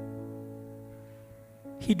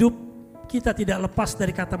 Hidup kita tidak lepas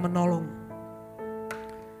dari kata menolong.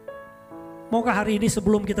 Maukah hari ini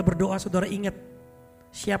sebelum kita berdoa saudara ingat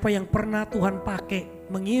siapa yang pernah Tuhan pakai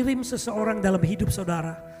mengirim seseorang dalam hidup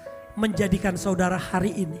saudara, menjadikan saudara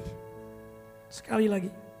hari ini. Sekali lagi,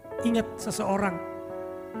 ingat seseorang.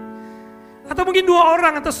 Atau mungkin 2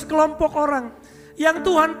 orang atau sekelompok orang yang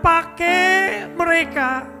Tuhan pakai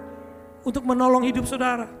mereka untuk menolong hidup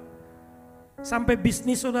saudara. Sampai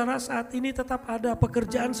bisnis saudara saat ini tetap ada,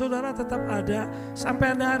 pekerjaan saudara tetap ada.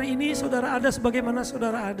 Sampai hari ini saudara ada sebagaimana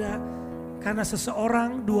saudara ada. karena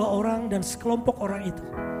seseorang, 2 orang, dan sekelompok orang itu.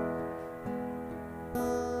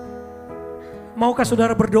 Maukah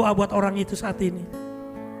saudara berdoa buat orang itu saat ini?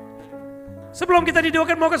 Sebelum kita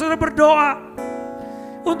didoakan, maukah saudara berdoa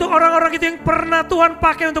untuk orang-orang itu yang pernah Tuhan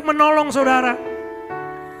pakai untuk menolong saudara?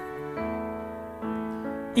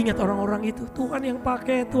 Ingat orang-orang itu, Tuhan yang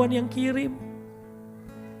pakai, Tuhan yang kirim.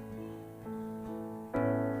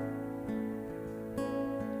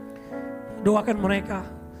 Doakan mereka.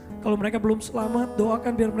 Kalau mereka belum selamat,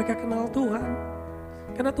 doakan biar mereka kenal Tuhan.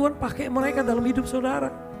 Karena Tuhan pakai mereka dalam hidup saudara.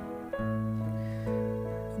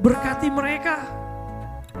 Berkati mereka.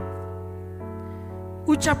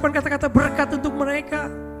 Ucapkan kata-kata berkat untuk mereka.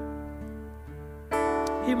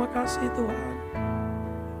 Terima kasih Tuhan.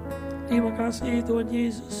 Terima kasih Tuhan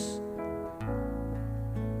Yesus.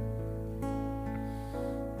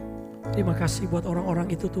 Terima kasih buat orang-orang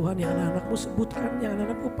itu Tuhan, yang anak-anakmu sebutkan, yang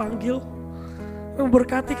anak-anakmu panggil.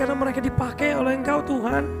 Memberkati karena mereka dipakai oleh Engkau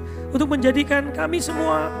Tuhan, untuk menjadikan kami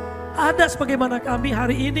semua ada sebagaimana kami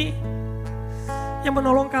hari ini. Yang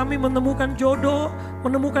menolong kami menemukan jodoh,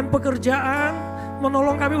 menemukan pekerjaan,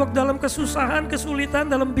 menolong kami waktu dalam kesusahan,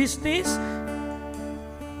 kesulitan, dalam bisnis,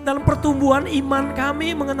 dalam pertumbuhan iman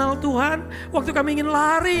kami mengenal Tuhan. Waktu kami ingin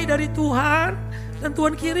lari dari Tuhan, dan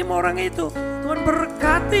Tuhan kirim orang itu. Tuhan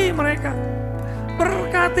berkati mereka.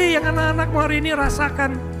 Berkati yang anak-anakmu hari ini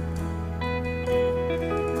rasakan.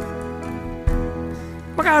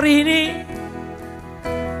 Maka hari ini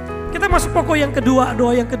kita masuk pokok yang kedua,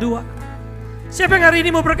 doa yang kedua. Siapa yang hari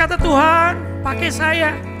ini mau berkata, Tuhan pakai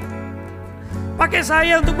saya. Pakai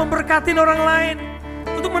saya untuk memberkati orang lain,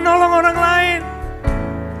 untuk menolong orang lain.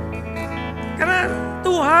 Karena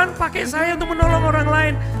Tuhan pakai saya untuk menolong orang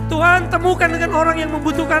lain. Tuhan temukan dengan orang yang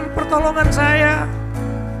membutuhkan pertolongan saya.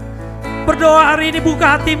 Berdoa hari ini,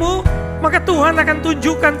 buka hatimu, maka Tuhan akan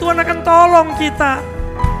tunjukkan, Tuhan akan tolong kita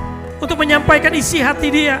untuk menyampaikan isi hati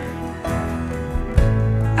dia.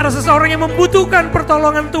 Ada seseorang yang membutuhkan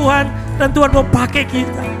pertolongan Tuhan, dan Tuhan mau pakai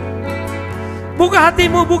kita. Buka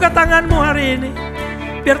hatimu, buka tanganmu hari ini,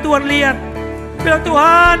 biar Tuhan lihat. Bilang,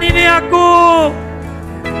 Tuhan ini aku.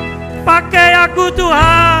 Pakai aku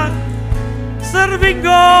Tuhan. Serving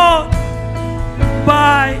God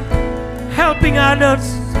by helping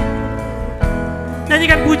others.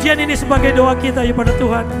 Nyanyikan pujian ini sebagai doa kita ya pada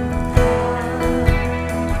Tuhan.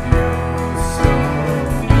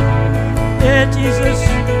 Yeah, Jesus.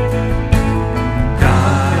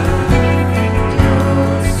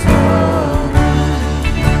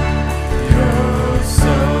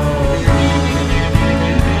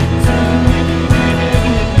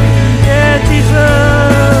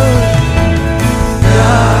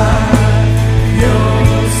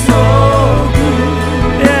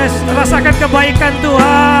 Rasakan kebaikan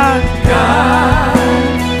Tuhan. God,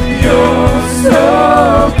 you're so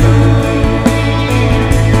good.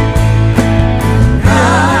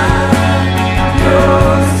 God,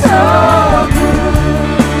 you're so good.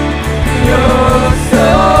 You're so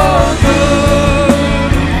good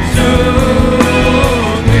to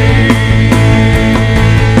me.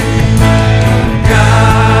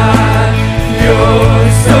 God, you're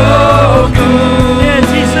so good. Yeah,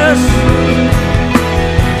 Jesus.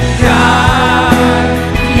 God,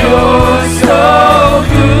 you're so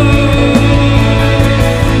good.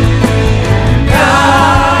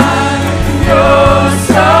 God, you're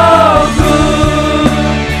so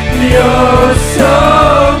good. You're so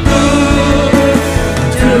good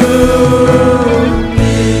to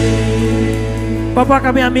me.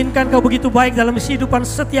 Bapak, kami aminkan Kau begitu baik dalam kehidupan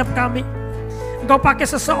setiap kami. Engkau pakai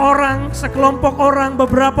seseorang, sekelompok orang,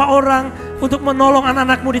 beberapa orang untuk menolong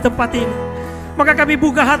anak-anak-Mu di tempat ini. Maka kami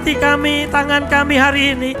buka hati kami, tangan kami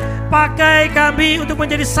hari ini. Pakai kami untuk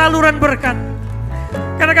menjadi saluran berkat.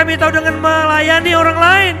 Karena kami tahu dengan melayani orang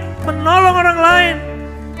lain, menolong orang lain,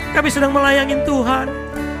 kami sedang melayani Tuhan.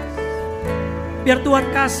 Biar Tuhan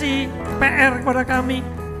kasih PR kepada kami.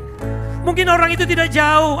 Mungkin orang itu tidak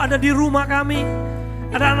jauh, ada di rumah kami.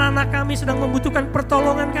 Ada anak-anak kami sedang membutuhkan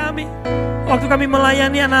pertolongan kami. Waktu kami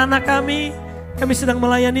melayani anak-anak kami sedang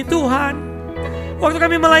melayani Tuhan. Waktu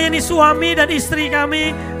kami melayani suami dan istri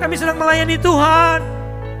kami sedang melayani Tuhan.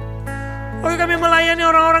 Waktu kami melayani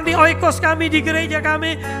orang-orang di oikos kami, di gereja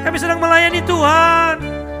kami sedang melayani Tuhan.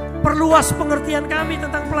 Perluas pengertian kami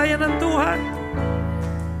tentang pelayanan Tuhan.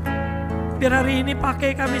 Biar hari ini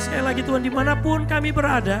pakai kami sekali lagi Tuhan, dimanapun kami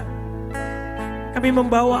berada. Kami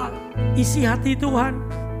membawa isi hati Tuhan.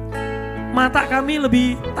 Mata kami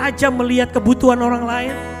lebih tajam melihat kebutuhan orang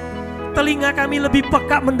lain. Telinga kami lebih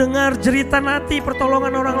peka mendengar jeritan hati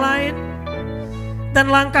pertolongan orang lain.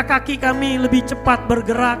 Dan langkah kaki kami lebih cepat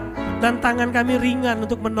bergerak. Dan tangan kami ringan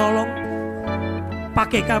untuk menolong.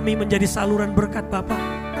 Pakai kami menjadi saluran berkat Bapa.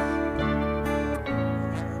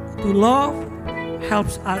 To love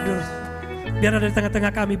helps others. Biar ada di tengah-tengah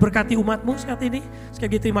kami, berkati umat-Mu saat ini.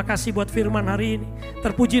 Sekali lagi terima kasih buat firman hari ini.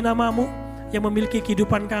 Terpuji nama-Mu yang memiliki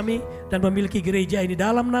kehidupan kami dan memiliki gereja ini.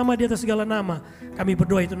 Dalam nama di atas segala nama, kami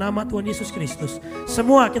berdoa itu nama Tuhan Yesus Kristus.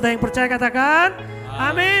 Semua kita yang percaya katakan,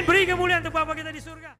 amin. Beri kemuliaan untuk Bapa kita di surga.